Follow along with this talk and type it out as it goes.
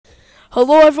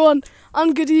Hello everyone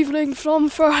and good evening from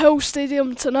Firhill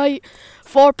Stadium tonight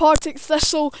for Partick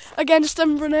Thistle against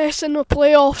Inverness in the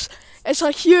playoffs. It's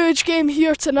a huge game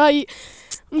here tonight.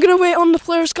 I'm going to wait on the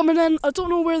players coming in. I don't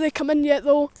know where they come in yet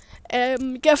though.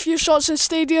 Get a few shots in the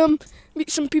stadium, meet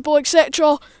some people,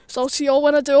 etc. So I'll see you all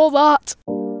when I do all that.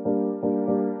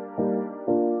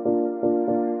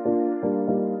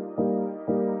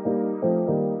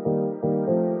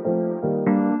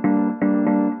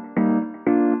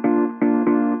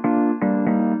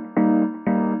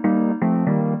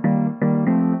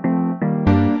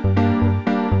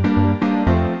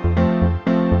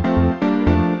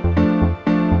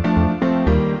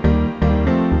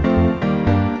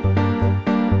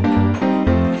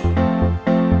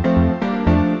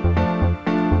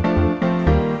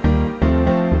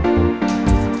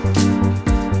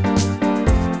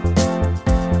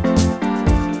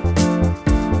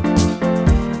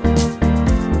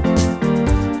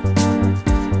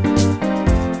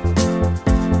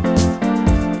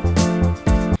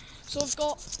 So we've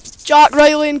got Jack,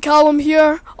 Riley and Callum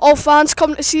here, all fans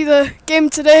coming to see the game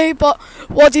today, but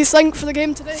what do you think for the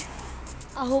game today?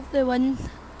 I hope they win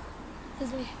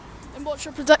today. And what's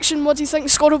your prediction? What do you think the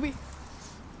score will be?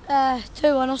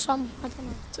 2-1 or something, I don't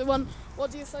know. 2-1.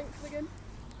 What do you think for the game?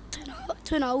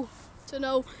 2-0.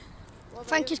 2-0. I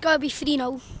think it's got to be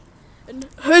 3-0. And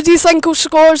who do you think will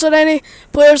score? Is there any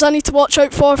players I need to watch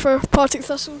out for Partick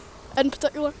Thistle in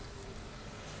particular?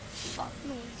 Fuck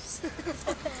knows.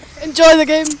 Enjoy the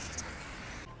game.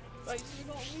 Right, so we've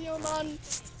got Liam and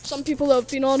some people that have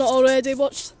been on it already.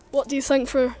 What do you think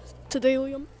for today,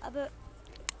 Liam? I think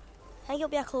it'll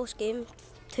be a close game,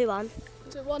 2-1.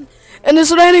 2-1. And is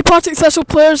there any Partick Thistle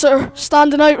players that are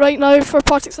standing out right now for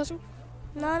Partick Thistle?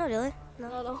 No, not really.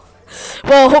 No.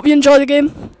 Well, I hope you enjoy the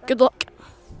game. Good luck.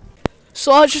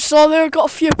 So as you saw there, got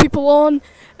a few people on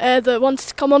that wanted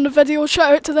to come on the video.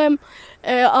 Shout out to them.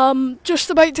 I'm just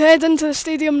about to head into the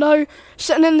stadium now,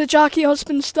 sitting in the Jackie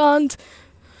Husband stand.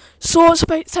 So it's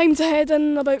about time to head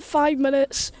in about 5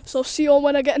 minutes. So I'll see you all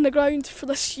when I get in the ground for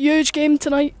this huge game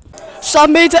tonight. So I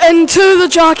made it into the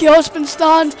Jackie Husband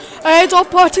stand ahead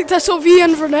of Partick Thistle v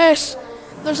Inverness.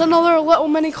 There's another little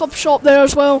mini club shop there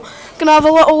as well. Gonna have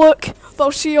a little look, but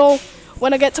I'll see you all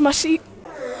when I get to my seat.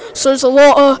 So there's a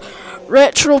lot of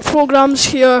retro programmes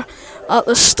here at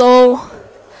the stall.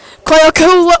 Quite a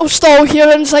cool little stall here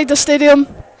inside the stadium,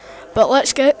 but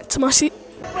let's get to my seat.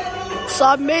 So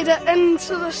I've made it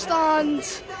into the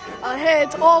stand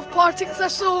ahead of Partick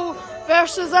Thistle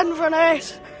versus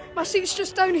Inverness. My seat's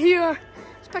just down here.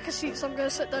 Let's pick a seat, so I'm going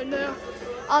to sit down there.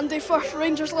 Andy Firth,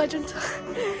 Rangers legend,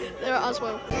 there as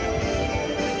well.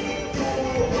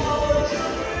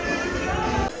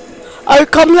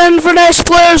 Out come the Inverness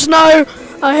players now,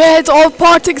 ahead of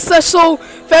Partick Thistle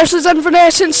versus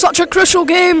Inverness in such a crucial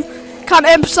game. Can't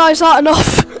emphasise that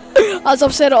enough, as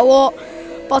I've said it a lot.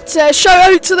 But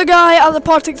shout out to the guy at the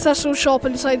Partick Thistle shop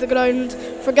inside the ground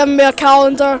for giving me a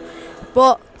calendar.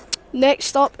 But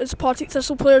next up is Partick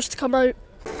Thistle players to come out.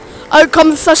 Out come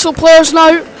the Thistle players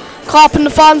now, clapping the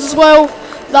fans as well.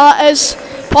 That is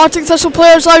Partick Thistle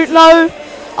players out now.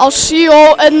 I'll see you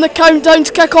all in the countdown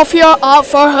to kick off here at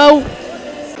Firhill.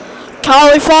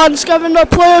 Cali fans giving their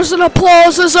players an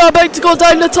applause as they're about to go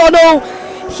down the tunnel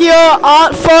here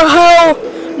at Firhill.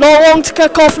 Not long to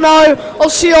kick off now. I'll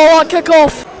see you all at kick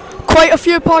off. Quite a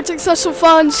few Partick Thistle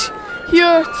fans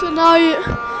here tonight.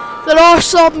 There are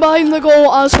some behind the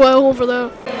goal as well over there.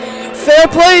 Fair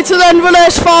play to the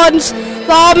Inverness fans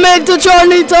that have made the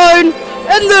journey down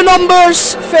in the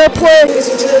numbers. Fair play.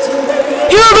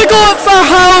 Here we go at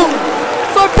Firhill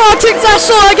for Partick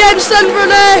Thistle against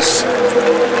Inverness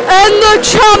in the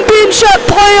Championship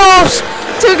playoffs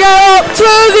to get up to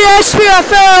the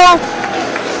SPFL.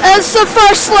 It's the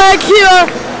first leg here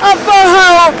at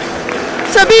Firhill.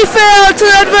 To be fair to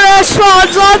the Inverness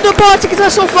fans and the Partick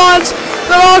Thistle fans,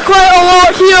 there are quite a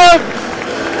lot here,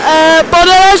 but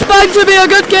it is bound to be a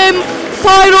good game.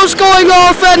 Pyro's going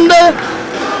off in the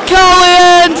Cali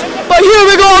end, but here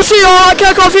we go. See you all at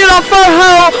kick-off here at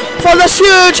Firhill for this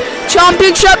huge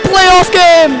Championship playoff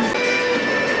game.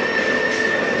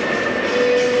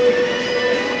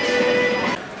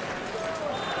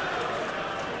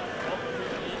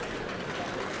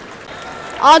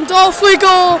 And off we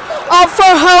go at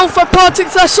Firhill for Partick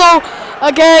Thistle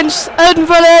against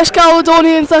Inverness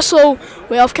Caledonian Thistle.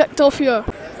 We have kicked off here.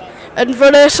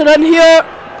 Inverness are in here.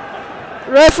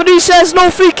 Referee says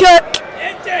no free kick.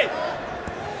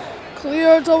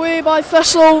 Cleared away by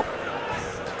Thistle.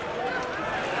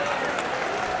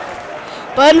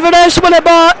 But Inverness win it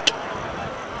back.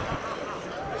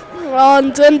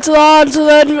 And into the hands of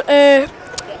the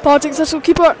Partick Thistle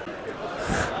keeper.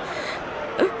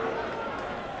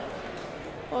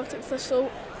 Partick Thistle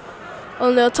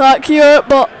on the attack here,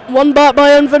 but won back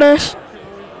by Inverness.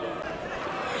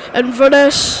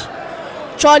 Inverness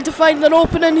trying to find an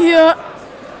opening here.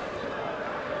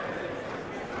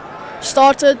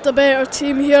 Started the better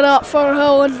team here at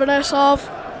Firhill, Inverness have.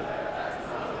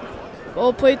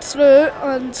 Ball played through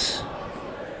and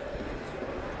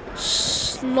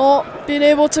not been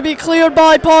able to be cleared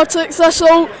by Partick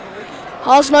Thistle.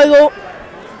 Has now though.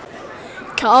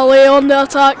 Callie on the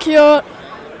attack here.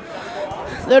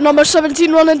 Their number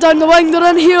 17 running down the wing, they're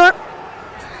in here.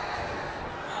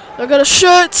 They're going to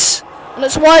shoot and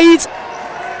it's wide.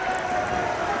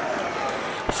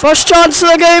 First chance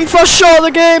of the game, first shot of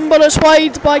the game, but it's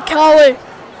wide by Callie.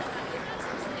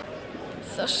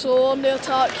 Thistle on the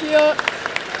attack here.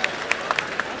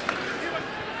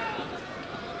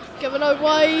 Given out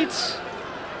wide.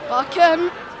 Back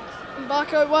in. And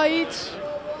back out wide.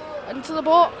 Into the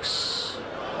box.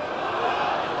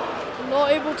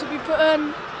 Not able to be put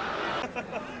in.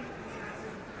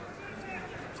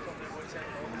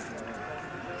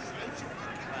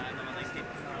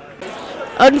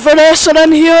 Inverness are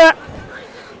in here.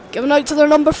 Given out to their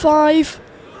number 5.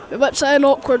 Who whips it in,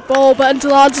 awkward ball, but into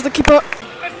the hands of the keeper.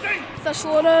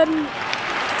 Thistle are in.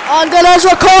 And it is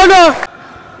a corner.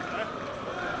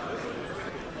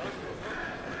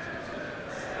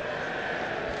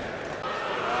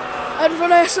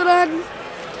 Inverness are in.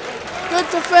 Good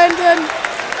defending.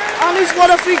 And he's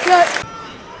won a free kick.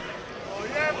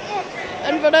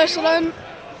 Inverness are in.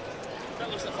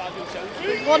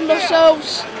 They've won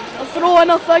themselves a throw in,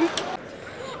 I think.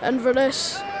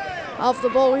 Inverness have the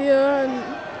ball here and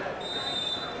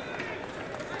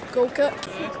goal kick.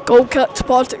 Goal kick to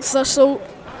Partick Thistle.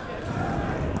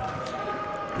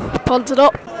 Punted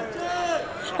up.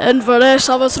 Inverness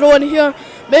have a throw in here.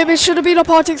 Maybe it should have been a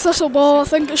Partick Thistle ball, I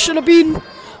think it should have been.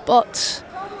 But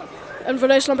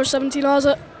Inverness number 17 has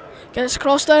it. Gets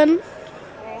crossed in.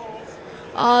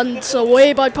 And it's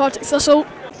away by Partick Thistle.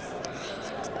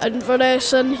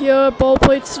 Inverness in here, ball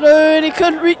played through and he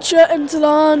couldn't reach it into the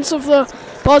hands of the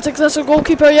Partick Thistle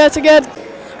goalkeeper yet again.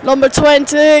 Number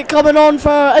 28 coming on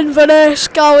for Inverness,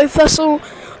 Callie Thistle,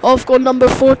 off goal number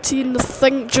 14, I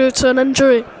think due to an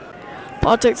injury.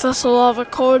 Partick Thistle have a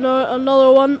corner,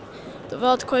 another one. They've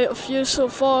had quite a few so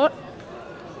far.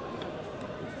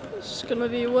 It's going to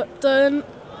be whipped in.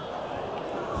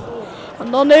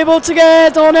 And unable to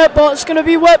get on it, but it's going to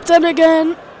be whipped in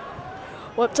again.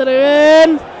 Whipped it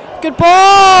in. Good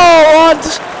ball! And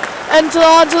into the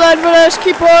hands of the Inverness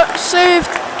keeper. Saved.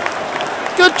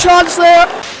 Good chance there.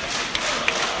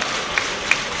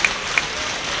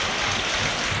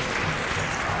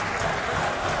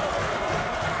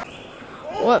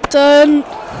 Whipped in.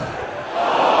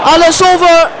 And it's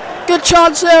over. Good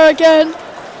chance there again.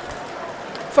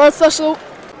 For Thistle.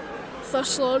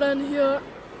 Thistle are in here.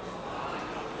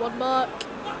 One back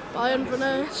by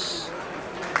Inverness.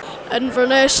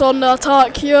 Inverness on the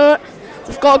attack here.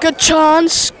 They've got a good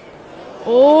chance.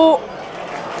 Oh.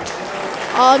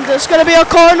 And it's going to be a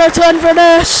corner to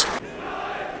Inverness.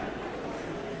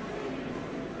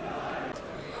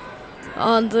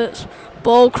 And it's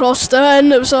ball crossed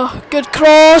in. It was a good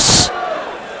cross.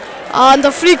 And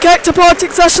a free kick to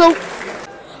Partick Thistle.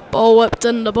 Ball whipped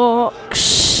in the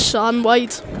box and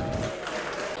wide.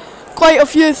 Quite a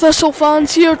few Thistle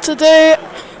fans here today.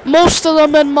 Most of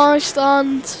them in my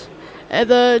stand.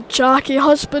 The Jackie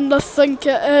husband, I think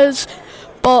it is,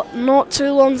 but not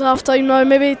too long to half time now,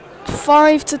 maybe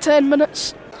 5 to 10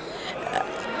 minutes.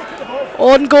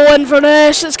 On goal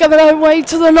Inverness, it's given out wide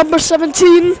to the number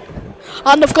 17,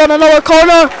 and they've got another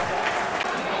corner.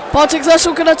 Partick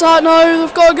Thistle can attack now,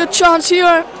 they've got a good chance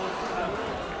here.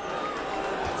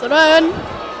 They're in.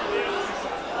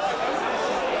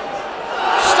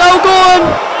 Still going.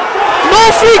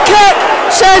 No free kick,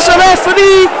 says the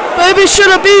referee, maybe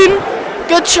should have been.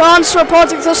 Good chance for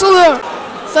Partick Thistle there.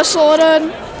 Thistle are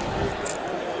in.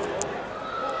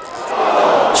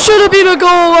 Should have been a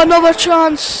goal, another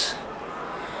chance.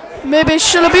 Maybe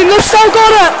should have been, they've still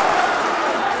got it.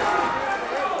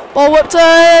 Ball whipped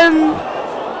in.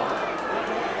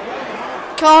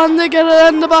 Can they get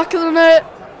it in the back of the net?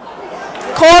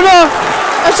 Corner.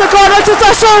 It's a corner to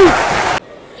Thistle.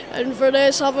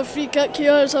 Inverness have a free kick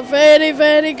here. It's a very,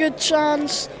 very good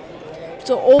chance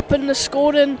to open the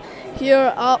scoring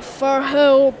here at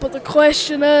Firhill, but the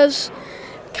question is,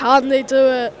 can they do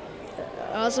it?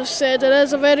 As I said, it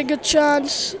is a very good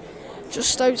chance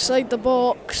just outside the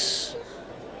box.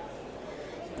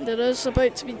 And it is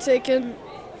about to be taken.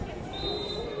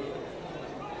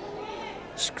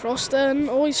 It's crossed in.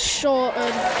 Oh, he's shot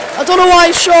in. I don't know why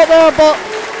he's shot there, but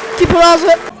keeper has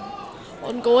it.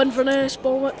 On goal Inverness,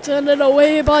 ball whipped in and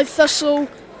away by Thistle.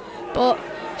 but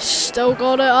still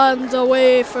got it and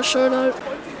away for sure now.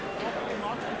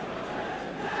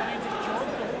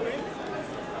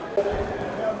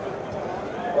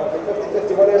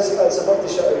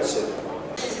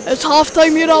 It's half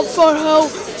time here at Firhill.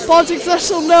 Partick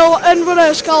Thistle 0,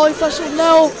 Inverness Cali Thistle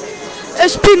 0.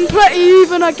 It's been pretty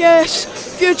even, I guess.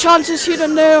 Few chances here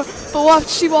and there, but we'll have to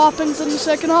see what happens in the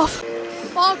second half.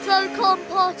 Back out come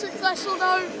Partick Thistle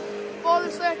now for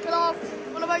the second half.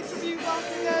 We're about to be back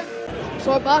again.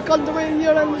 So we're back underway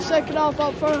here in the second half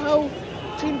at Firhill.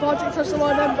 Between Partick Thistle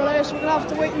and Inverness. We're going to have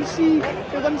to wait and see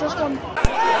who wins this one.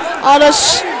 And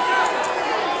it's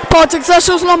Partick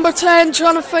Thistle's number 10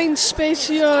 trying to find space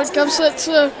here. Gives it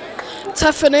to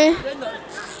Tiffany,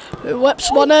 who whips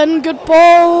one in. Good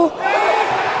ball.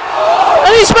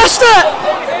 And he's missed it!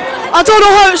 I don't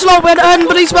know how it's not went in,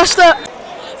 but he's missed it.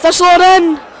 Thistle are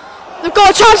in. They've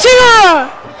got a chance here!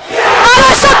 And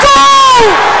it's a goal!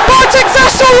 Partick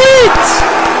Thistle leads!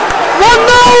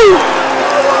 1-0!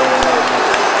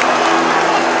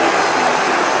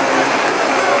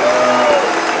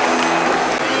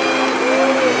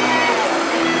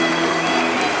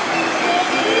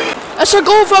 It's a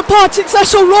goal for Partick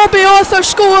Thistle. Robbie Arthur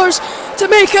scores to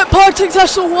make it Partick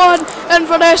Thistle 1,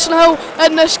 Inverness 0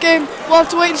 in this game. We'll have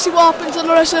to wait and see what happens in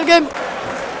the rest of the game.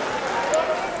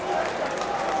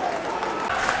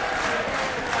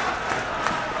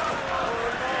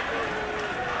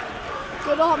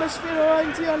 Good atmosphere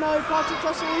around here now. Partick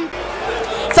Thistle lead.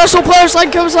 Thistle players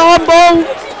think it was a handball.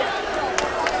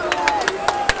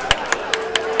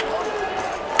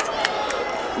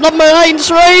 Number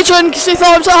 9's raging because he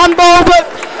thought it was a handball, but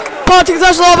Partick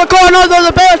Thistle have a corner. They're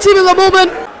the better team at the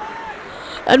moment.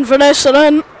 Inverness are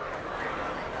in.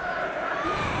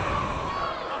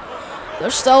 They're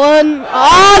still in.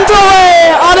 And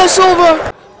away! And it's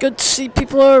over. Good to see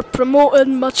people are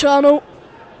promoting my channel.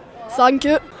 Thank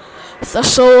you.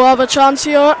 Thistle have a chance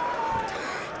here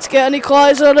to get an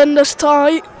equaliser in this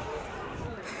tie.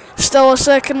 Still a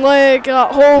second leg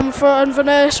at home for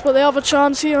Inverness, but they have a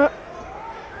chance here.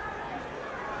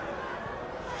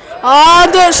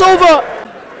 And it's over!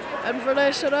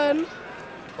 Inverness are in.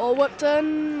 All whipped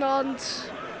in and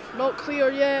not clear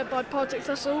yet by Partick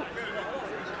Thistle.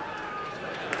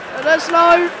 It is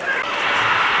now.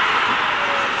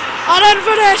 And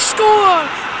Inverness score!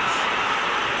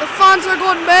 The fans are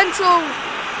going mental.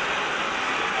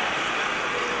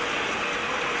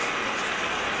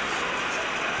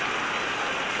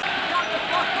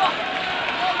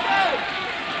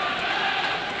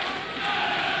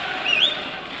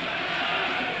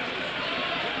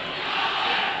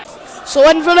 So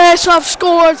Inverness have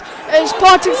scored. It's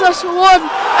Partick Thistle 1,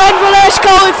 Inverness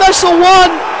Cali Thistle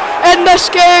 1 in this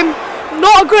game.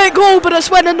 Not a great goal, but it's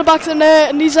went in the back of the net,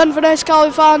 and these Inverness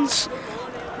Cali fans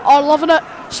are loving it.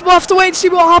 So we'll have to wait and see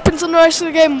what happens in the rest of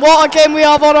the game. What a game we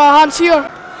have on our hands here.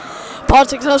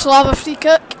 Partick Thistle have a free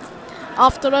kick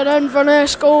after an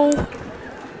Inverness goal.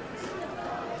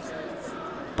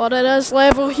 But it is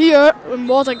level here, and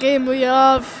what a game we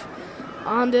have.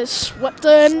 And it's whipped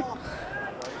in.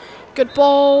 Good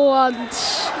ball and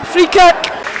free kick.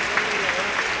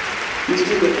 He's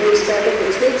been the first target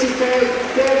for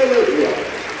 25, Gary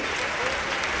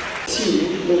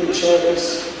Team, Logan Chalmers,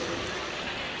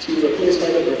 to be replaced by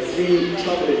number 3,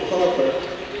 Cameron Harper.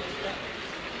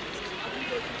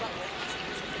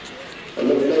 And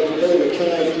number 9, Noel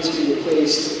McKay, he's been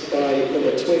replaced by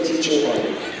number 20, Joe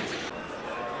Harper.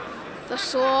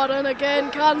 Thistle are in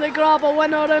again. Can they grab a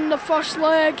winner in the first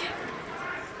leg?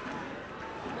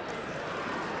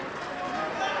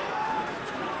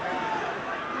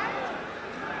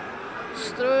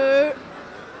 Through.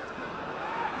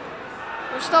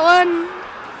 They're still in.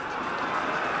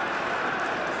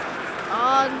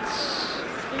 And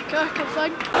free kick, I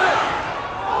think.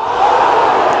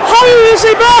 How is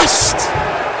he missed?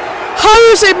 How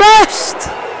is he missed?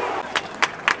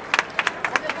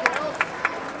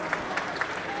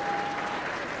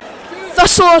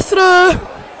 Thistle are through.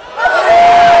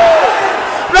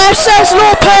 Ref says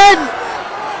no pen.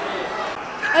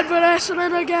 Inverness are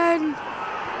in again.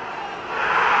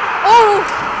 Oh!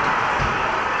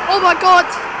 Oh my God!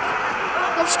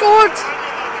 They've scored!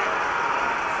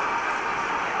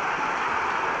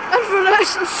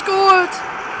 Inverness have scored!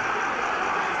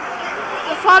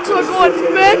 The fans are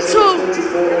going mental!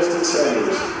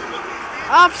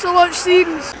 Absolute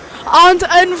scenes! And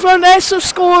Inverness have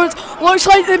scored! Looks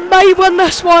like they might win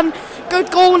this one!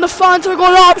 Good goal and the fans are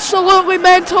going absolutely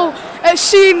mental! It's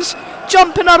scenes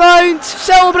jumping around,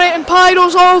 celebrating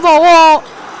pyros all the lot!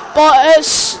 But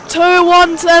it's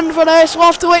 2-1 to Inverness. We'll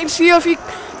have to wait and see if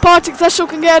Partick Thistle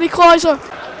can get an equaliser.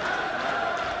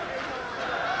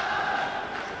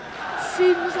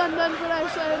 teams in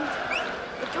Inverness end.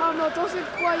 The camera doesn't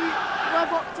quite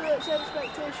live up to its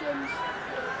expectations.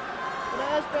 But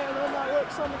it is better than that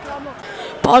looks on the camera.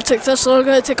 Partick Thistle are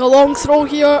going to take a long throw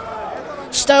here.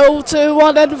 Still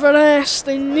 2-1 Inverness.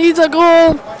 They need a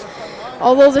goal,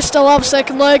 although they still have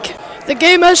second leg. The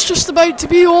game is just about to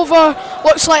be over.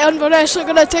 Looks like Inverness are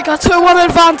going to take a 2-1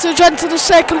 advantage into the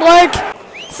second leg.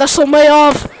 Thistle may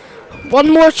have one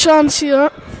more chance here.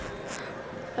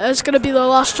 It's going to be their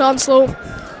last chance though,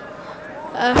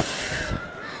 if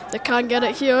they can get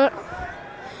it here.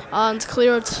 And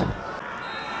cleared.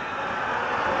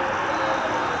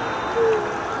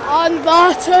 And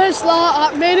that is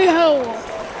that at Maryhill.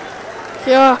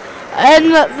 Here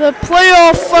in the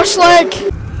playoff first leg.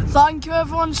 Thank you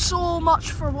everyone so much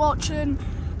for watching.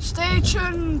 Stay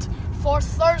tuned for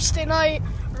Thursday night,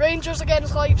 Rangers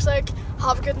against Leipzig.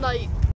 Have a good night.